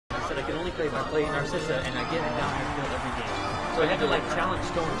I can only play Narcissa, and I get it down airfield every game. So I had to like challenge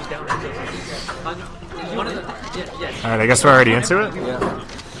Stone just down airfield. One of the yes. All right, I guess we're already into it. Yeah.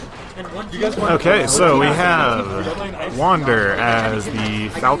 Okay, so we have Wander as the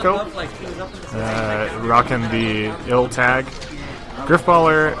Falco, rocking the ill tag.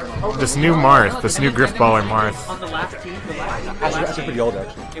 Grifballer, this new Marth, this new Grifballer Marth. Actually pretty old,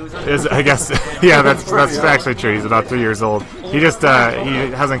 actually. Is, I guess, yeah, that's actually true. He's about 3 years old. He just, he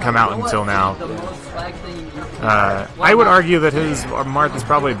hasn't come out until now. I would argue that his Marth is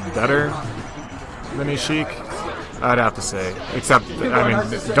probably better than his Sheik. I'd have to say. Except, I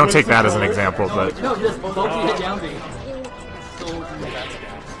mean, don't take that as an example, but...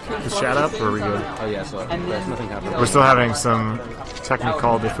 Is chat up, or are we good? Oh yeah, so there's nothing happening. We're still having some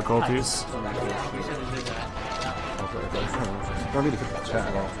technical difficulties. Don't need to fix the chat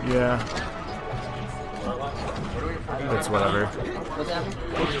at all. Yeah. It's whatever.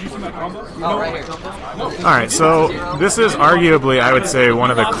 Alright, so this is arguably, I would say,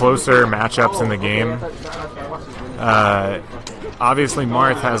 one of the closer matchups in the game. Obviously,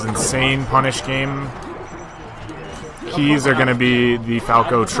 Marth has insane punish game. Keys are going to be the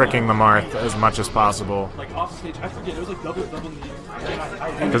Falco tricking the Marth as much as possible. Because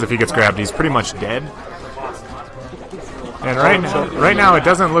if he gets grabbed, he's pretty much dead. And right now, it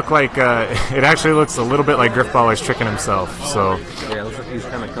doesn't look like... it actually looks a little bit like Grifballer's tricking himself, so... Yeah, it looks like he's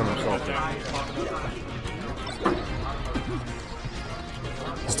kind of killing himself.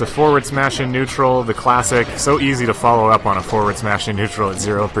 Just a forward smash in neutral, the classic. So easy to follow up on a forward smash in neutral at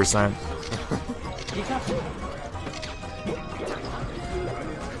 0%.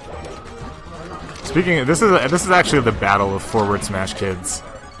 Speaking of, this is actually the battle of forward smash kids.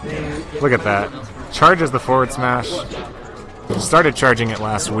 Look at that. Charges the forward smash. Started charging it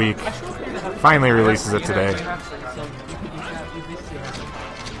last week. Finally releases it today.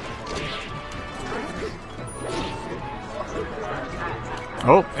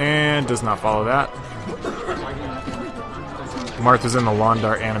 Oh, and does not follow that. Marth is in the lawn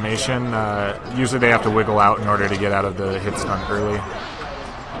dart animation. Usually they have to wiggle out in order to get out of the hit stun early.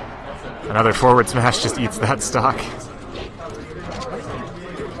 Another forward smash just eats that stock.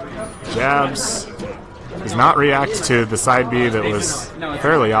 Jabs. Does not react to the side B that was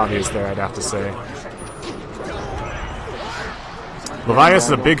fairly obvious there, I'd have to say. Levias is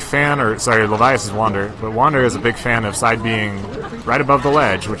a big fan, or sorry, Levias is Wander, but Wander is a big fan of side being right above the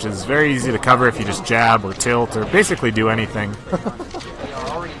ledge, which is very easy to cover if you just jab or tilt or basically do anything.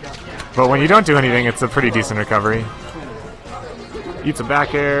 But when you don't do anything, it's a pretty decent recovery. Eats a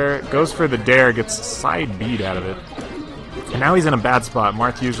back air, goes for the dare, gets side beat out of it. And now he's in a bad spot.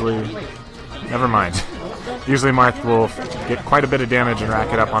 Marth usually... Never mind. Usually Marth will get quite a bit of damage and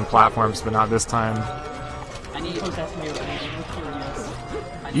rack it up on platforms, but not this time.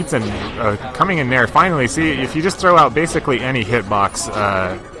 Eats in, coming in there. Finally, see, if you just throw out basically any hitbox,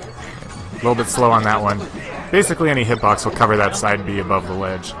 a little bit slow on that one, basically any hitbox will cover that side B above the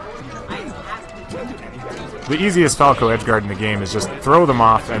ledge. The easiest Falco edgeguard in the game is just throw them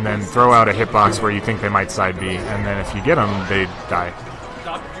off and then throw out a hitbox where you think they might side B, and then if you get them, they die.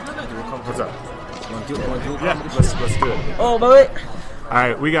 What's up? Yeah, let's do it. Oh, boy!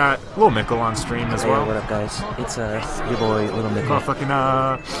 Alright, we got Little Mickle on stream as well. Hey, what up, guys? It's your boy, Little Mickle. Oh, fucking,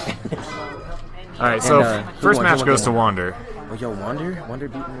 Alright, so first match goes to Wander. Oh, yo, Wander? Wander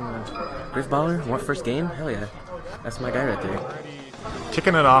beating Grifballer? What, first game? Hell yeah. That's my guy right there.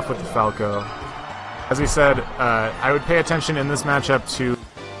 Kicking it off with the Falco. As we said, I would pay attention in this matchup to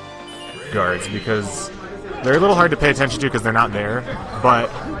guards because they're a little hard to pay attention to because they're not there, but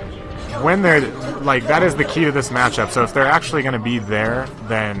when they're, like, that is the key to this matchup, so if they're actually going to be there,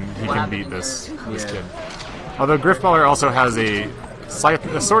 then he can beat this kid. Although Grifballer also has a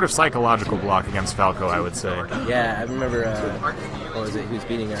sort of psychological block against Falco, I would say. Yeah, I remember, what was it, he was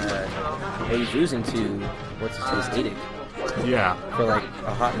beating, he was losing to, what's his face, Adic. Yeah. For like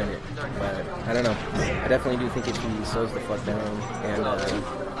a hot minute, but I don't know. I definitely do think if he slows the fuck down and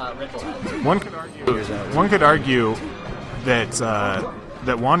one could argue that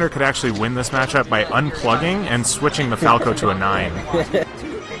that Wander could actually win this matchup by unplugging and switching the Falco to a 9.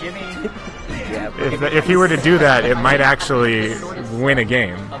 If he were to do that, it might actually win a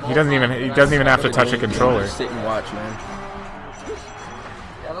game. He doesn't even have to touch a controller. Sit and watch, man.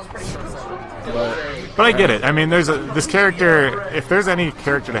 But I get it. I mean, there's this character. If there's any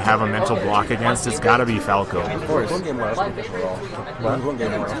character to have a mental block against, it's got to be Falco. Of course. One game where I this world. One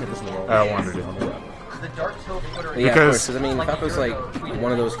game where I this world. Wander did. Yeah, of course. I mean, Falco's like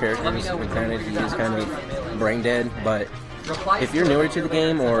one of those characters. And granted, he is kind of brain dead, but if you're newer to the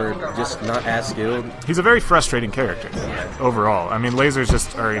game or just not as skilled, he's a very frustrating character overall. I mean, lasers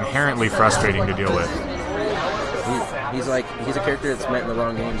just are inherently frustrating to deal with. He's a character that's met in the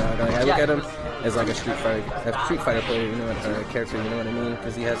wrong game, dog. Like, I look at him as like a Street Fighter player, you know, character, you know what I mean?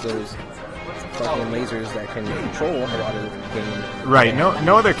 Because he has those fucking lasers that can control a lot of the game. Right.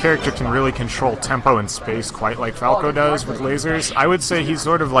 No other character can really control tempo and space quite like Falco does with lasers. I would say he's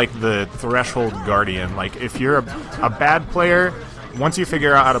sort of like the threshold guardian. Like, if you're a bad player, once you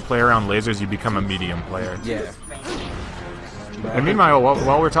figure out how to play around lasers, you become a medium player. Yeah. And meanwhile,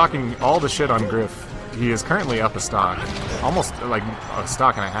 while we're talking all the shit on Griff, he is currently up a stock. Almost like a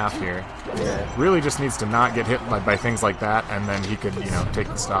stock and a half here. Yeah. Really just needs to not get hit by things like that, and then he could, you know, take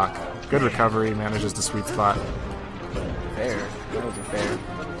the stock. Good recovery, manages the sweet spot. Fair. That wasn't fair.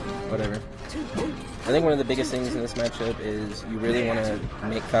 Whatever. I think one of the biggest things in this matchup is you really want to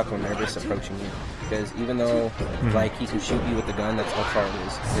make Falco nervous approaching you. Because even though like he can shoot you with the gun, that's how far it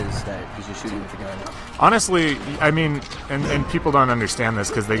is that he's just shooting with the gun. Honestly, I mean, and people don't understand this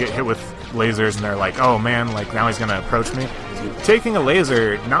because they get hit with lasers and they're like, oh man, like now he's going to approach me. Taking a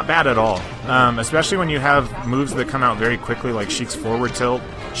laser, not bad at all. Especially when you have moves that come out very quickly, like Sheik's forward tilt,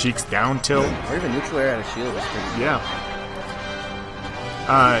 Sheik's down tilt. Or even neutral air out of shield is pretty good. Yeah.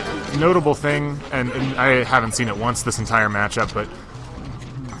 Notable thing, and I haven't seen it once this entire matchup, but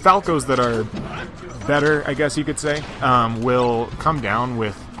Falcos that are better, I guess you could say, will come down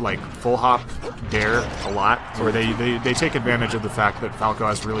with like full hop dare a lot, or they take advantage of the fact that Falco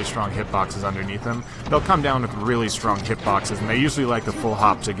has really strong hitboxes underneath him. They'll come down with really strong hitboxes, and they usually like the full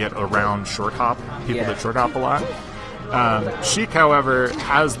hop to get around short hop, people that short hop a lot. Sheik, however,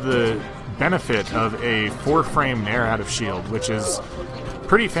 has the benefit of a 4-frame nair out of shield, which is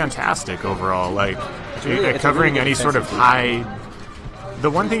pretty fantastic overall. Like, covering any sort of high. The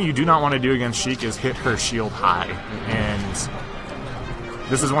one thing you do not want to do against Sheik is hit her shield high, and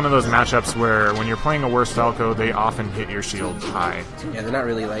this is one of those matchups where when you're playing a worse Falco, they often hit your shield high. Yeah, they're not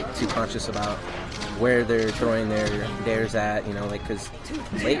really like too conscious about where they're throwing their dares at, you know, like, because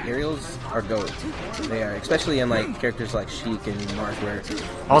late aerials are gold. They are, especially in like characters like Sheik and Marth, where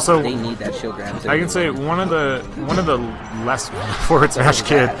also they need that shield grab. I can say one of the less forward smash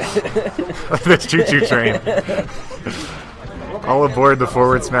kid, the choo-choo train. All aboard the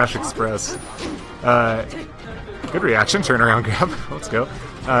forward smash express. Good reaction, turnaround grab. Let's go.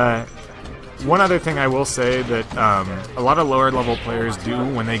 One other thing I will say that a lot of lower level players do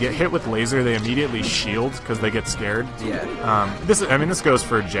when they get hit with laser, they immediately shield because they get scared. Yeah. This goes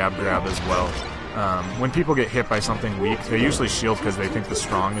for jab grab as well. When people get hit by something weak, they usually shield because they think the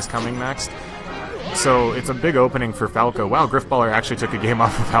strong is coming next. So it's a big opening for Falco. Wow, Grifballer actually took a game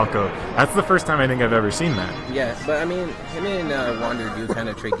off of Falco. That's the first time I think I've ever seen that. Yeah, but I mean, him and Wander do kind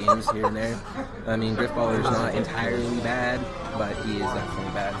of trade games here and there. I mean, Grifballer's not entirely bad, but he is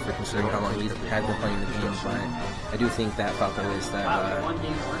definitely bad for considering how long he has been playing the game. But I do think that Falco is that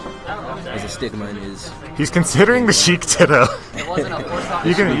as a stigma in his. He's considering the Sheik Ditto.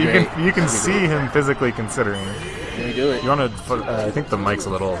 you can see him physically considering it. Can we do it? You want to? I think the mic's a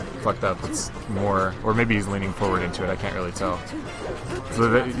little fucked up. It's more, or maybe he's leaning forward into it. I can't really tell.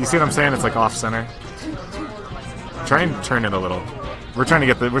 So you see what I'm saying? It's like off center. Try and turn it a little. We're trying to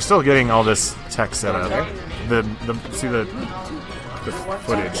get we're still getting all this tech set up. See the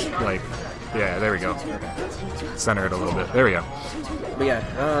footage, like, yeah, there we go. Center it a little bit. There we go. But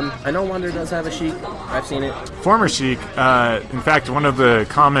yeah, I know Wander does have a Sheik. I've seen it. Former Sheik. In fact, one of the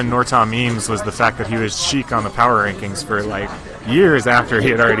common Nortah memes was the fact that he was Sheik on the power rankings for like years after he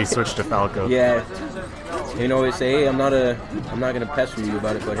had already switched to Falco. Yeah. You know, always say, hey, I'm not gonna pester you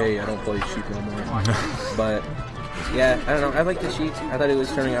about it, but hey, I don't play Sheik no more. But yeah, I don't know. I like the Sheik. I thought it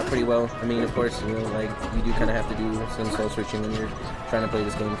was turning out pretty well. I mean, of course, you know, like, you do kind of have to do some soul searching when you're trying to play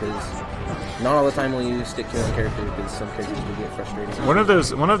this game, because not all the time will you stick to one character, because some characters will get frustrating.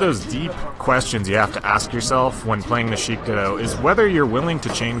 One of those deep questions you have to ask yourself when playing the Sheik Ditto is whether you're willing to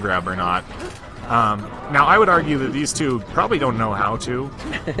chain grab or not. Now, I would argue that these two probably don't know how to,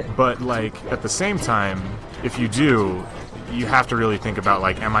 but like at the same time, if you do, you have to really think about,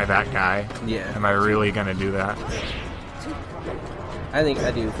 like, am I that guy? Yeah. Am I really gonna do that? I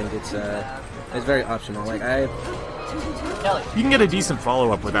do think it's very optional. Like, you can get a decent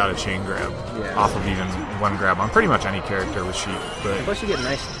follow-up without a chain grab off of even one grab on pretty much any character with Sheik. But and plus you get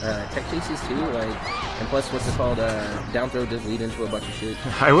nice tech chases too, like, and plus what's it called? Down throw does lead into a bunch of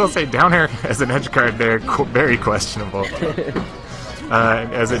shit. I will say down air as an edge guard there, very questionable.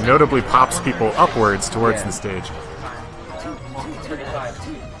 As it notably pops people upwards towards the stage.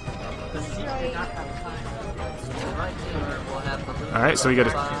 Alright, so we get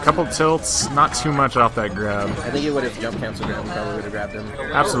a couple tilts, not too much off that grab. I think it would have jump canceled grab, probably would have grabbed him.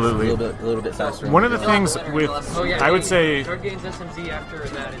 Absolutely. A little bit faster. One of the things with, I would say,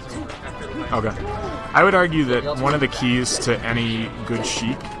 okay, I would argue that one of the keys to any good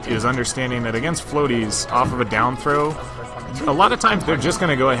Sheik is understanding that against floaties off of a down throw, a lot of times they're just going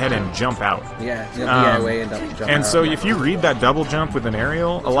to go ahead and jump out. Yeah, DIY and jump and out. so if you read that double jump with an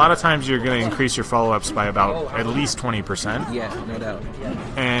aerial, a lot of times you're going to increase your follow-ups by about at least 20%. Yeah, no doubt.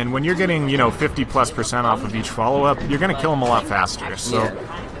 And when you're getting, 50+% off of each follow-up, you're going to kill them a lot faster. So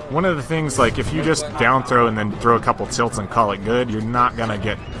one of the things, like, if you just down throw and then throw a couple tilts and call it good, you're not going to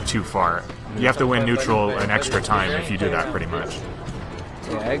get too far. You have to win neutral an extra time if you do that, pretty much.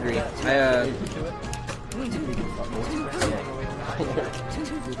 Yeah, I agree.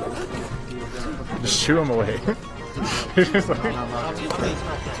 Just shoo him away.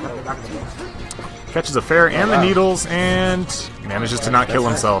 Catches a fair and the needles and manages to not kill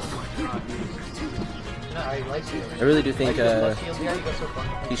himself. I really do think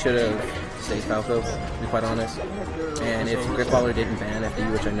he should have stayed Falco, to be quite honest. And if Grifballer didn't ban after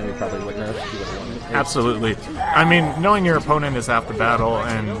you, which I know he probably wouldn't have, he would have won. Absolutely. I mean, knowing your opponent is half the battle,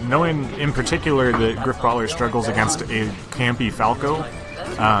 and knowing in particular that Grifballer struggles against a campy Falco,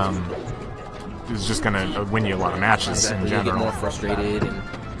 is just going to win you a lot of matches in general. You get more frustrated, and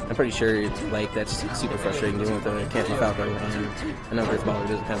I'm pretty sure that's super frustrating dealing with a campy Falco. And I know Grifballer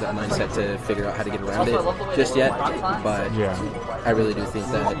doesn't have that mindset to figure out how to get around it just yet, but I really do think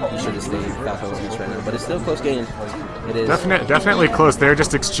that he should have stayed Falco against right now. But it's still a close game. It is definitely close. They're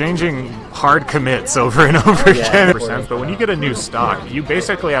just exchanging hard commits over and over again. But when you get a new stock, you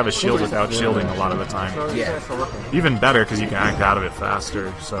basically have a shield without shielding a lot of the time. Yeah. Even better because you can act out of it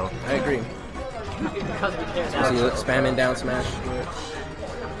faster. So I agree. Spamming down smash.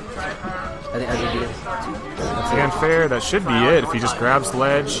 I think do it. Again, fair. That should be it. If he just grabs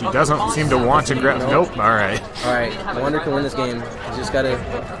ledge, he doesn't seem to want to grab. Nope. All right. All right. Wonder can win this game. He's just gotta.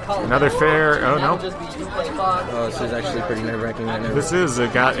 Another fair. Oh no. Oh, this is actually pretty nerve-wracking right now. This is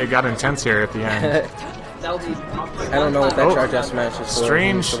it got intense here at the end. I don't know what that charge out smash is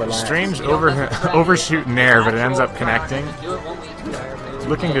for. Strange overshoot in air, but it ends up connecting.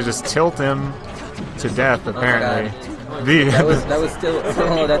 Looking to just tilt him to death, apparently. That was still.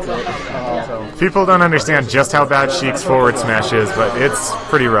 Oh, that's it. Oh. People don't understand just how bad Sheik's forward smash is, but it's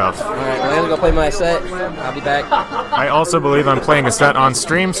pretty rough. Alright, I'm gonna go play my set. I'll be back. I also believe I'm playing a set on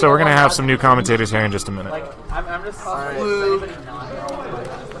stream, so we're gonna have some new commentators here in just a minute. I'm just